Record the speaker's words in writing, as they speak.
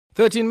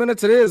13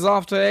 minutes it is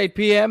after 8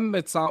 p.m.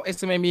 It's our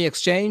SMME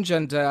Exchange.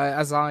 And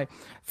as I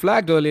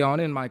flagged early on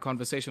in my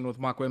conversation with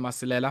Makwe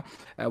Masilela,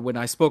 when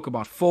I spoke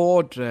about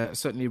Ford,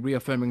 certainly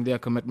reaffirming their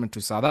commitment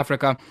to South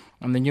Africa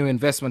and the new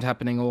investment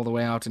happening all the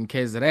way out in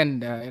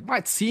KZN, it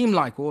might seem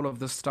like all of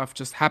this stuff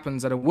just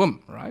happens at a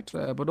whim, right?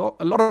 But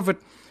a lot of it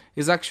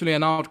is actually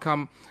an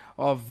outcome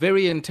of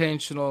very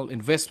intentional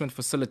investment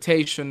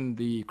facilitation,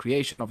 the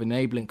creation of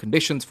enabling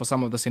conditions for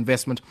some of this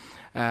investment,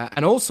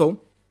 and also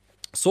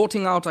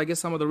sorting out, I guess,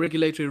 some of the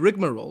regulatory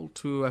rigmarole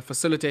to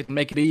facilitate and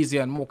make it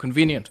easier and more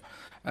convenient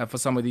for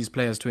some of these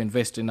players to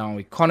invest in our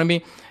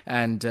economy.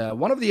 And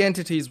one of the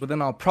entities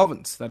within our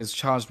province that is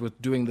charged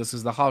with doing this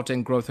is the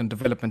Gauteng Growth and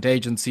Development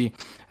Agency,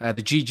 the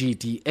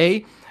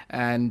GGDA.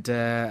 And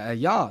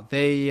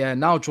they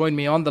now join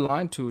me on the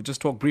line to just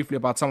talk briefly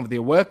about some of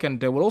their work.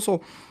 And we'll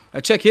also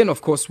check in,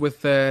 of course,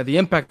 with the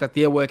impact that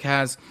their work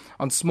has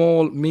on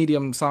small,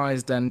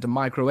 medium-sized and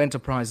micro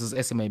enterprises,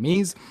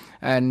 SMMEs,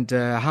 and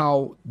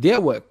how their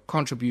work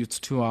contributes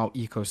to our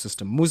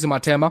ecosystem. Muzi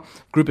Mathema,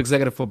 Group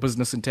Executive for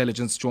Business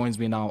Intelligence, joins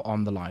me now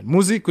on the line.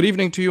 Muzi, good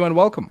evening to you and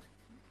welcome.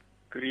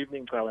 Good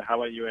evening, Tyler.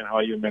 How are you and how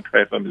are you,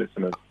 Metro FM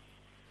listeners?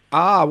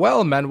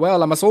 Well, man.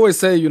 Well, I must always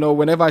say,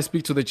 whenever I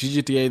speak to the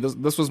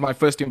GGDA, this was my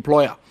first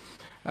employer.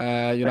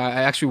 I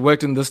actually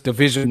worked in this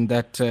division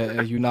that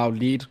you now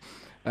lead.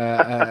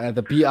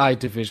 The BI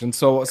division.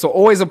 So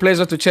always a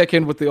pleasure to check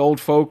in with the old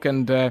folk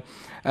and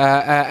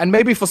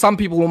maybe for some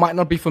people who might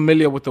not be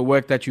familiar with the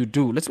work that you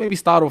do. Let's maybe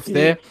start off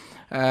there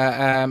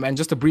and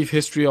just a brief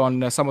history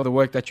on some of the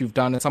work that you've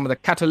done and some of the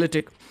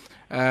catalytic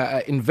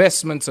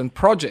investments and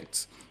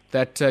projects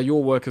that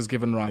your work has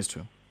given rise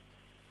to.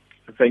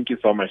 Thank you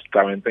so much,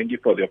 Darren. Thank you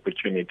for the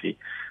opportunity.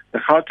 The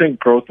Gauteng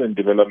Growth and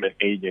Development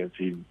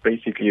Agency is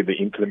basically the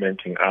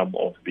implementing arm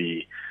of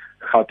the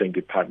Gauteng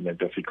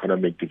Department of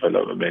Economic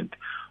Development.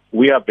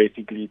 We are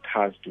basically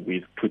tasked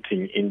with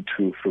putting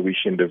into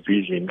fruition the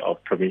vision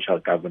of provincial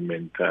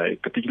government,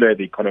 particularly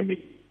the economic.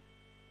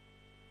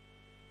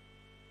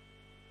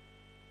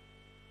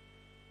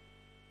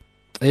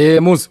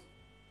 Muzi.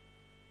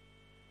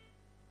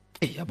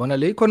 Yabona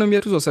le economy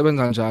yethu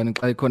izosebenza kanjani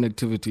xa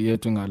i-connectivity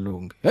yethu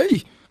ingalungi.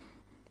 Hey,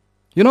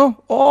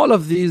 all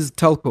of these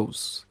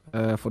telcos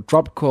for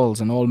drop calls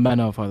and all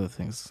manner of other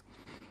things.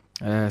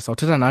 Let's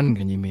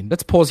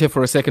pause here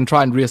for a second,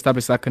 try and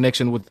reestablish that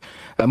connection with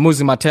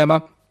Muzi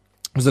Mathema,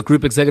 who's the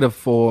Group Executive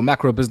for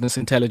Macro Business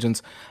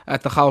Intelligence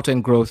at the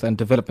Gauteng Growth and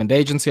Development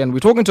Agency. And we're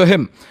talking to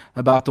him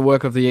about the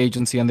work of the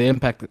agency and the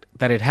impact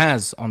that it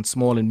has on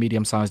small and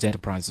medium-sized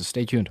enterprises.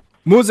 Stay tuned.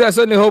 Muzi, I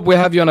certainly hope we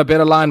have you on a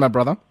better line, my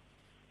brother.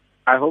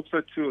 I hope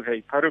so too.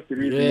 Hey, part of the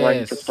reason why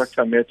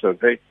infrastructure matters,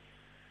 hey.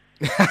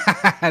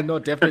 No,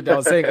 definitely. I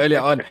was saying earlier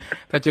on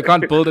that you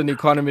can't build an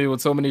economy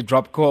with so many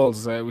drop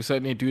calls. We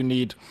certainly do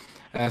need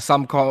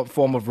some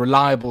form of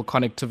reliable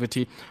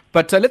connectivity.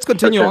 But let's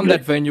continue on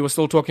that vein. You were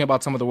still talking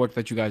about some of the work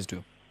that you guys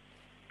do.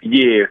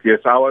 Yes.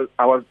 I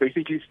was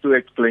basically still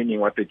explaining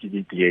what the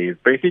GGDA is.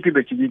 Basically,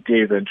 the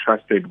GGDA is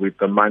entrusted with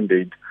the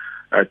mandate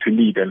to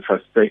lead and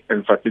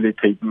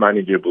facilitate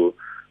manageable,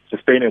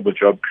 sustainable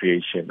job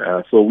creation.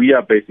 So we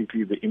are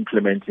basically the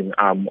implementing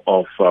arm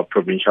of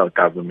provincial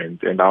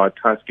government, and our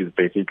task is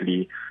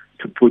basically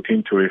to put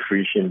into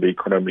fruition the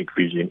economic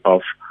vision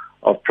of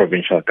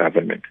provincial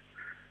government.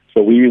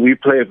 So we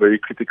play a very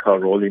critical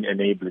role in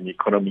enabling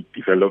economic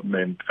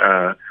development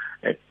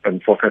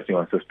and focusing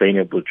on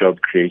sustainable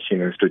job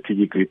creation and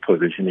strategically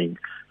positioning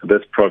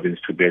this province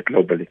to be a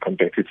globally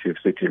competitive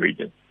city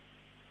region.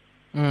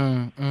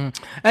 And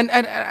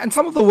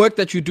some of the work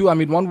that you do, I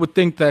mean, one would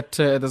think that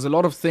there's a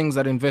lot of things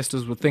that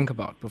investors would think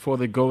about before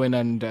they go in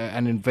and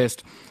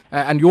invest.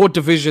 And your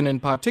division in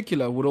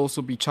particular would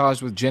also be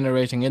charged with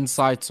generating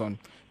insights on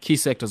key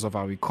sectors of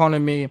our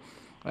economy,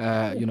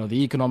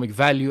 the economic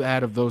value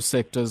add of those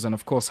sectors, and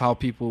of course how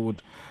people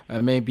would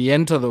maybe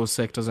enter those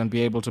sectors and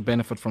be able to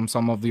benefit from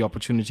some of the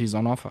opportunities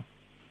on offer.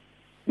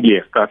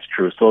 Yes, that's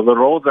true. So the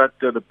role that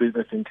the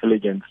business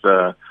intelligence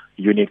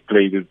unit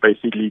plays is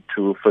basically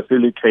to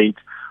facilitate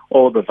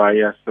all the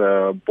various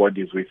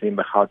bodies within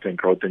the Gauteng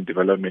Growth and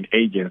Development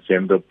Agency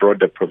and the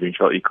broader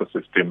provincial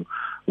ecosystem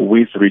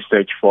with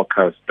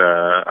research-focused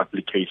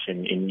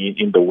application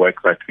in the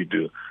work that we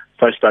do,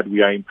 such that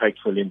we are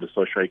impactful in the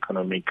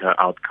socio-economic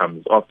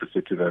outcomes of the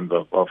citizens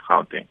of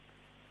Gauteng.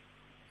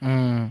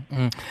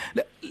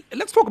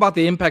 Let's talk about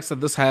the impacts that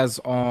this has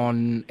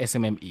on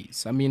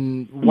SMMEs. I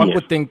mean, one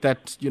would think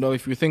that,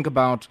 if you think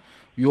about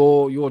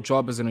your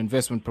job as an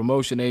investment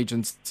promotion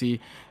agency,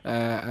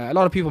 a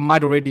lot of people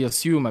might already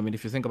assume, I mean,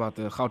 if you think about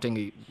the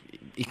Gauteng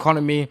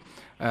economy,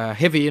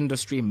 heavy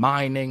industry,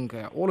 mining,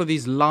 all of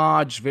these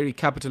large, very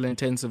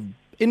capital-intensive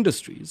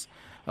industries,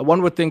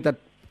 one would think that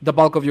the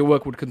bulk of your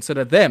work would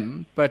consider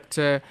them, but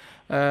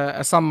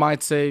some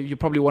might say you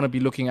probably want to be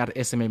looking at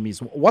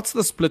SMMEs. What's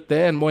the split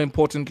there? And more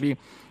importantly,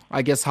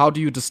 I guess, how do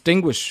you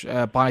distinguish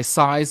by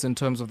size in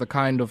terms of the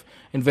kind of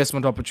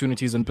investment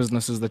opportunities and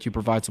businesses that you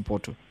provide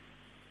support to?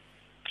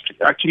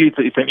 Actually,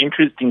 it's an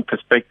interesting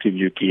perspective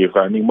you give.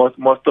 I mean,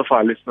 most of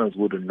our listeners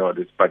wouldn't know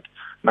this, but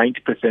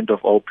 90% of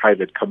all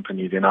private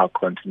companies in our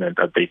continent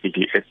are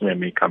basically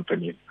SMME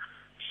companies.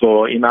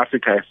 So in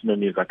Africa,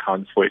 SMMEs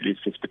account for at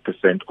least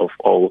 50% of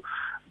all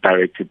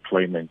direct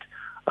employment.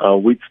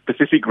 With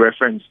specific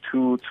reference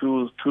to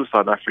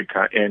South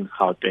Africa and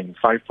Gauteng,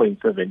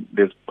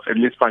 there's at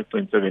least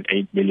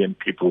 5.78 million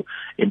people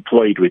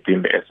employed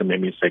within the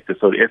SMME sector.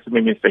 So the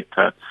SMME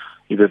sector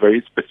is a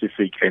very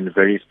specific and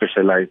very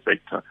specialized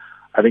sector.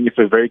 I think it's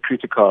a very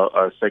critical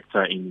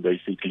sector in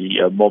basically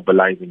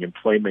mobilizing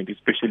employment,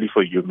 especially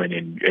for women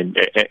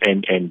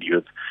and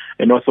youth,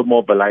 and also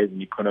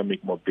mobilizing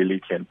economic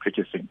mobility and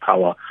purchasing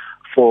power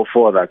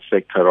for that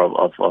sector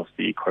of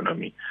the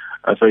economy.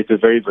 So it's a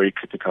very, very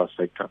critical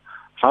sector.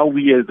 How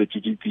we as the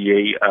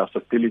GGDA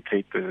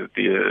facilitate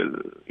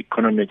the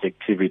economic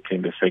activity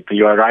in the sector.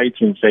 You are right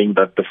in saying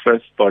that the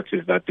first thought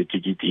is that the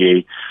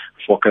GGDA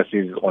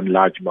focuses on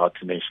large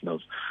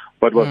multinationals.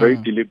 But we're very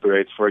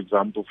deliberate, for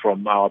example,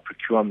 from our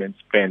procurement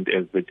spend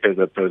as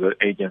a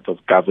agent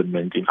of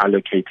government in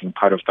allocating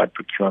part of that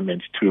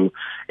procurement to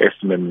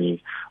SMMEs,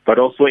 but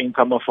also in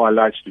some of our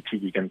large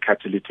strategic and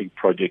catalytic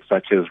projects,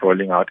 such as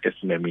rolling out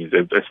SMMEs.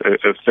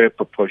 A fair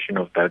proportion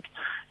of that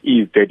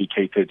is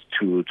dedicated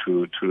to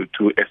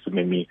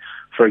SMME.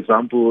 For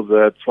example,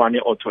 the Tshwane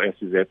Auto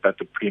SEZ that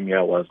the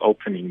Premier was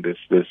opening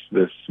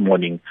this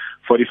morning,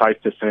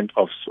 45%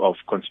 of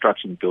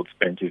construction build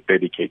spend is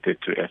dedicated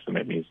to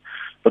SMMEs.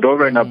 But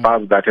over and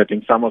above that, I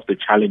think some of the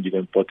challenges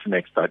and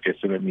bottlenecks that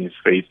SMMEs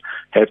face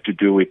have to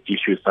do with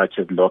issues such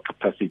as low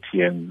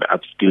capacity and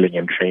upskilling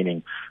and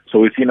training. So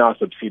within our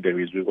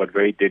subsidiaries, we've got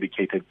very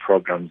dedicated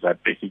programs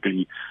that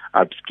basically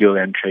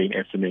upskill and train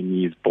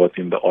SMMEs both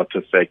in the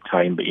auto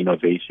sector, in the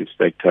innovative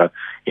sector,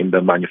 in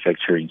the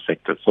manufacturing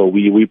sector. So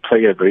we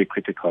play a very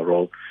critical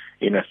role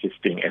in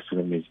assisting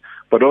SMMEs.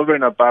 But over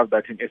and above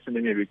that, an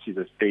SMME reaches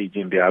a stage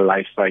in their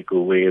life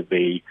cycle where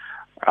they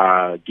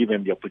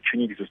given the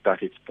opportunity to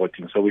start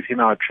exporting. So within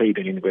our trade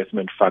and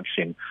investment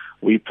function,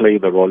 we play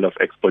the role of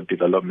export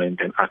development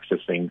and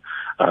accessing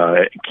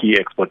key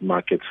export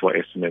markets for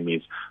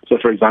SMMEs. So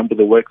for example,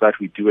 the work that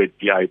we do at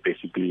BI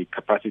basically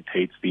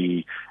capacitates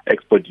the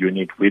export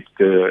unit with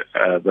the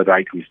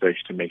right research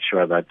to make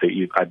sure that there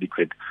is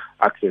adequate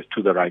access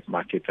to the right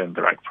markets and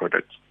the right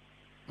products.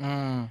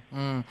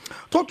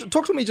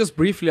 Talk to me just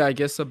briefly, I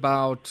guess,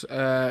 about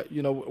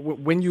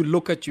when you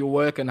look at your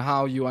work and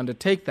how you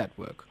undertake that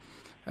work.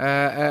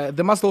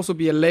 There must also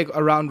be a leg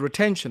around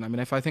retention. I mean,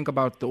 if I think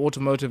about the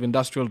Automotive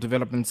Industrial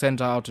Development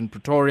Center out in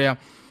Pretoria,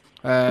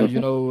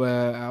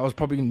 I was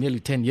probably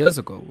nearly 10 years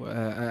ago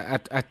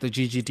at the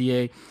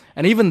GGDA.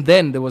 And even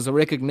then, there was a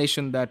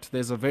recognition that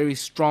there's a very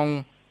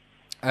strong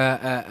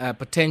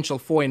potential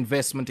for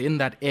investment in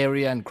that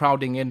area and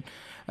crowding in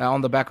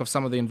on the back of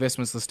some of the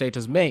investments the state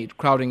has made,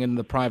 crowding in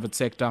the private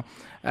sector.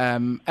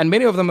 And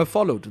many of them have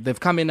followed. They've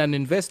come in and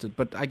invested.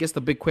 But I guess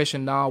the big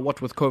question now,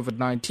 what with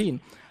COVID-19,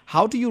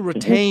 how do you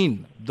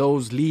retain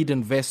those lead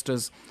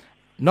investors,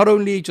 not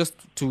only just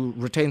to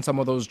retain some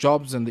of those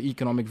jobs and the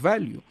economic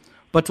value,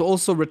 but to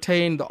also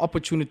retain the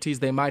opportunities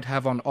they might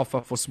have on offer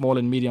for small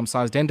and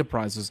medium-sized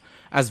enterprises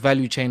as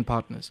value chain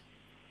partners?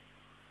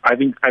 I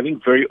think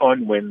very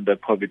on when the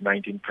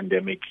COVID-19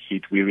 pandemic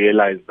hit, we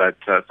realized that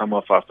some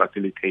of our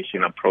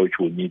facilitation approach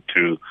will need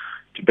to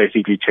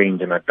basically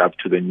change and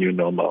adapt to the new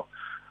normal.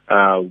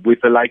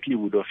 With the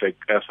likelihood of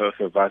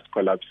a vast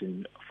collapse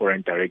in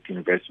foreign direct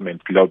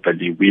investment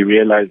globally, we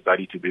realized that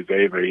it would be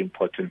very, very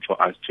important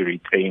for us to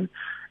retain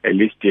at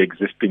least the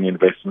existing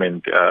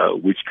investment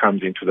which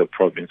comes into the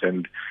province.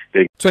 And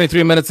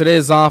 23 minutes it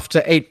is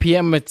after 8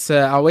 p.m. It's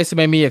our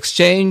SMME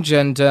Exchange,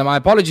 and my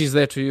apologies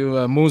there to you,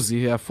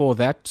 Muzi, for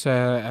that.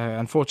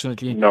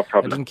 Unfortunately, no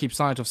problem. I didn't keep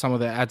sight of some of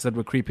the ads that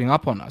were creeping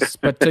up on us.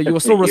 But you were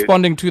still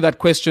responding to that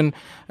question.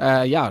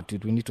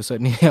 Dude, we need to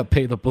certainly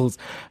pay the bills.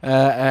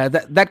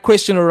 That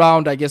question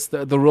around, I guess,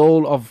 the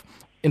role of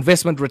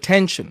investment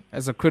retention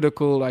as a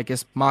critical, I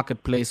guess,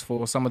 marketplace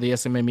for some of the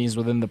SMMEs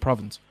within the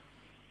province.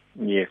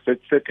 Yes,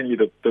 certainly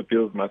the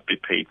bills must be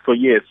paid. So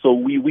yes, so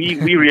we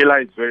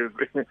realized very,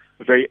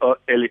 very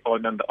early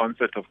on the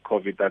onset of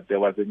COVID that there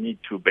was a need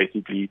to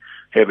basically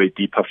have a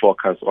deeper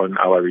focus on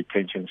our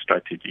retention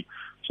strategy.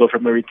 So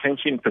from a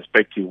retention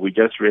perspective, we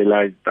just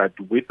realized that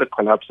with the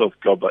collapse of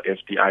global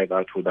FDI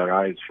that would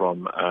arise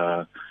from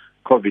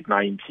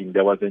COVID-19,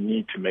 there was a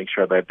need to make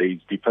sure that there is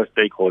deeper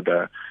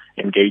stakeholder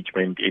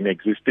engagement in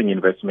existing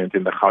investments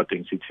in the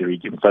Gauteng City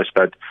region, such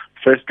that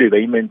firstly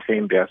they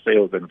maintain their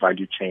sales and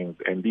value chains,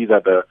 and these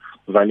are the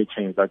value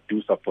chains that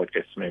do support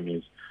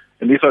SMMEs.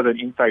 And this was an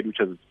insight which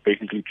was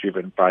basically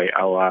driven by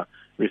our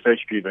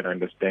research-driven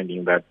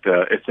understanding that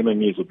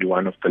SMMEs will be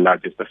one of the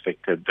largest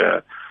affected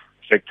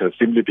sector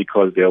simply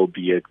because there will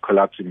be a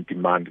collapse in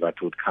demand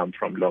that would come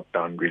from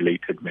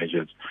lockdown-related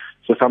measures.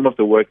 So some of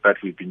the work that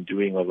we've been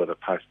doing over the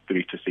past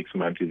 3 to 6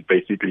 months is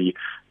basically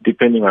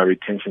deepening our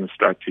retention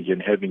strategy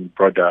and having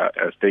broader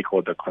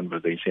stakeholder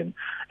conversation,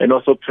 and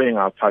also playing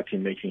our part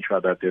in making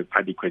sure that there's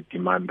adequate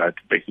demand that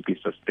basically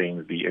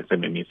sustains the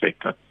SMME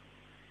sector.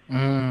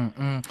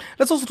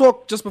 Let's also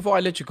talk, just before I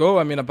let you go,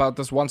 about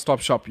this one-stop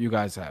shop you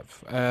guys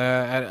have.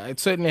 It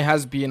certainly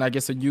has been, I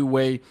guess, a new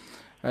way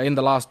in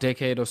the last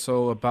decade or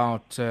so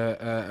about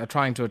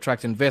trying to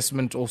attract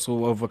investment,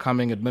 also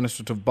overcoming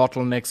administrative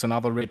bottlenecks and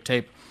other red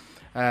tape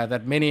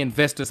that many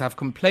investors have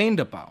complained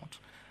about.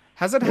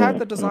 Has it had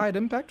the desired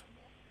impact?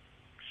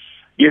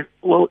 Yes,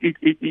 well,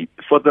 it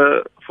for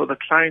the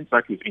clients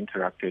that we've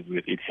interacted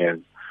with, it has.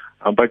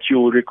 But you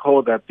will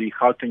recall that the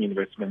Gauteng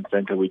Investment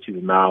Center, which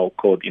is now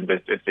called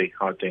Invest SA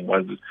Gauteng,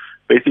 was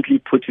basically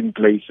put in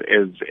place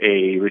as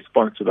a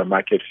response to the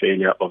market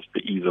failure of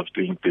the ease of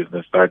doing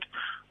business that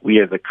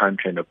we as a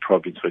country and a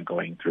province were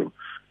going through.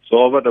 So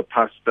over the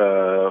past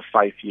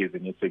 5 years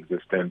in its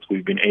existence,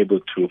 we've been able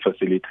to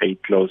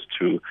facilitate close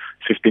to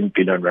 15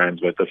 billion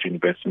rands worth of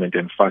investment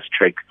and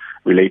fast-track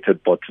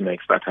related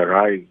bottlenecks that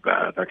arise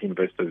that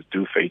investors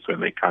do face when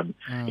they come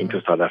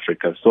into South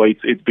Africa. So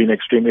it's been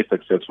extremely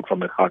successful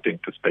from a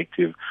Gauteng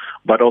perspective,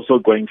 but also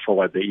going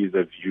forward, there is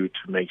a view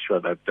to make sure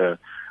that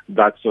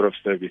that sort of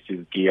service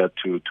is geared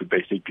to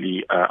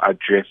basically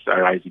address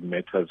arising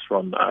matters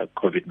from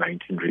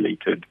COVID-19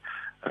 related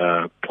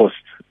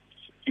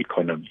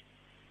post-economy.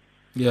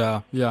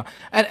 Yeah.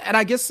 And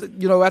I guess,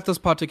 at this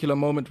particular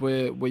moment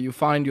where you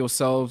find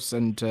yourselves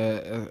and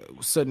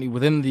certainly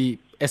within the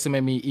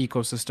SMME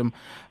ecosystem,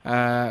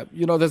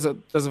 there's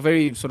a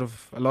very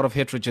a lot of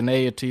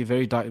heterogeneity,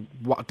 very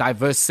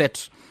diverse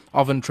set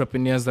of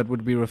entrepreneurs that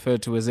would be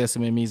referred to as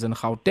SMMEs in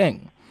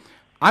Gauteng.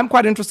 I'm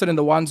quite interested in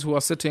the ones who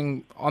are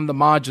sitting on the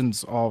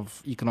margins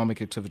of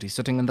economic activity,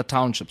 sitting in the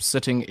townships,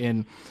 sitting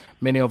in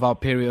many of our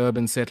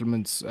peri-urban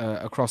settlements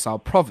across our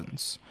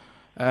province.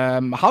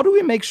 How do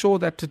we make sure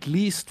that at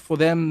least for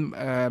them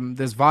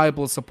there's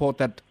viable support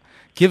that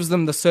gives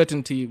them the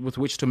certainty with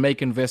which to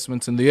make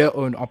investments in their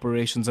own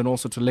operations and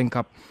also to link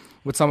up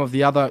with some of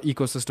the other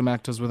ecosystem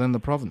actors within the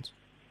province?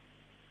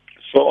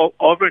 So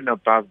over and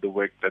above the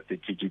work that the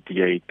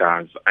GGDA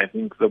does, I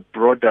think the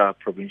broader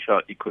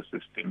provincial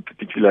ecosystem,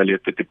 particularly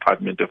at the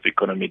Department of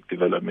Economic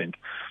Development,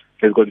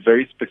 has got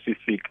very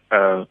specific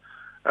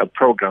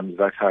programs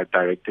that are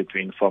directed to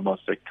informal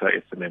sector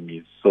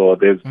SMMEs. So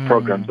there's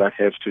programs that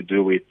have to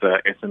do with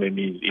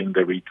SMMEs in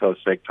the retail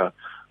sector,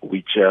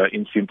 which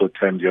in simple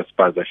terms, your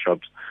spaza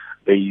shops.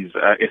 There is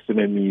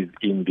SMMEs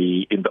in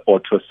the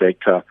auto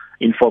sector,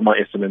 informal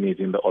SMMEs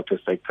in the auto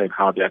sector and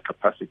how they are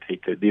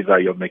capacitated. These are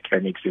your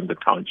mechanics in the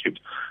townships.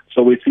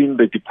 So within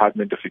the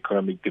Department of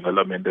Economic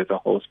Development, there's a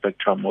whole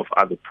spectrum of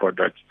other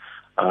products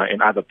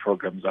and other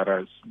programs that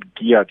are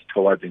geared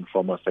towards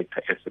informal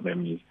sector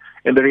SMMEs.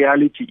 And the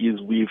reality is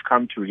we've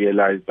come to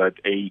realize that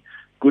a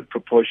good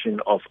proportion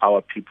of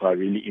our people are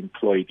really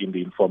employed in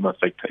the informal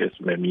sector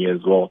SMME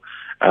as well.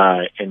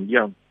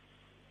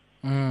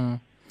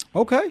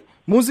 Okay.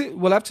 Muzi,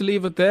 we'll have to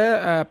leave it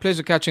there.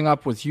 Pleasure catching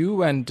up with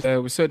you, and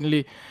we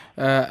certainly,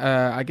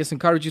 I guess,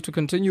 encourage you to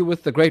continue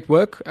with the great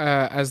work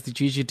as the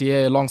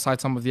GGDA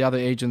alongside some of the other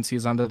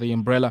agencies under the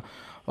umbrella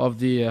of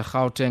the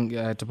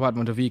Gauteng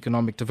Department of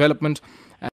Economic Development.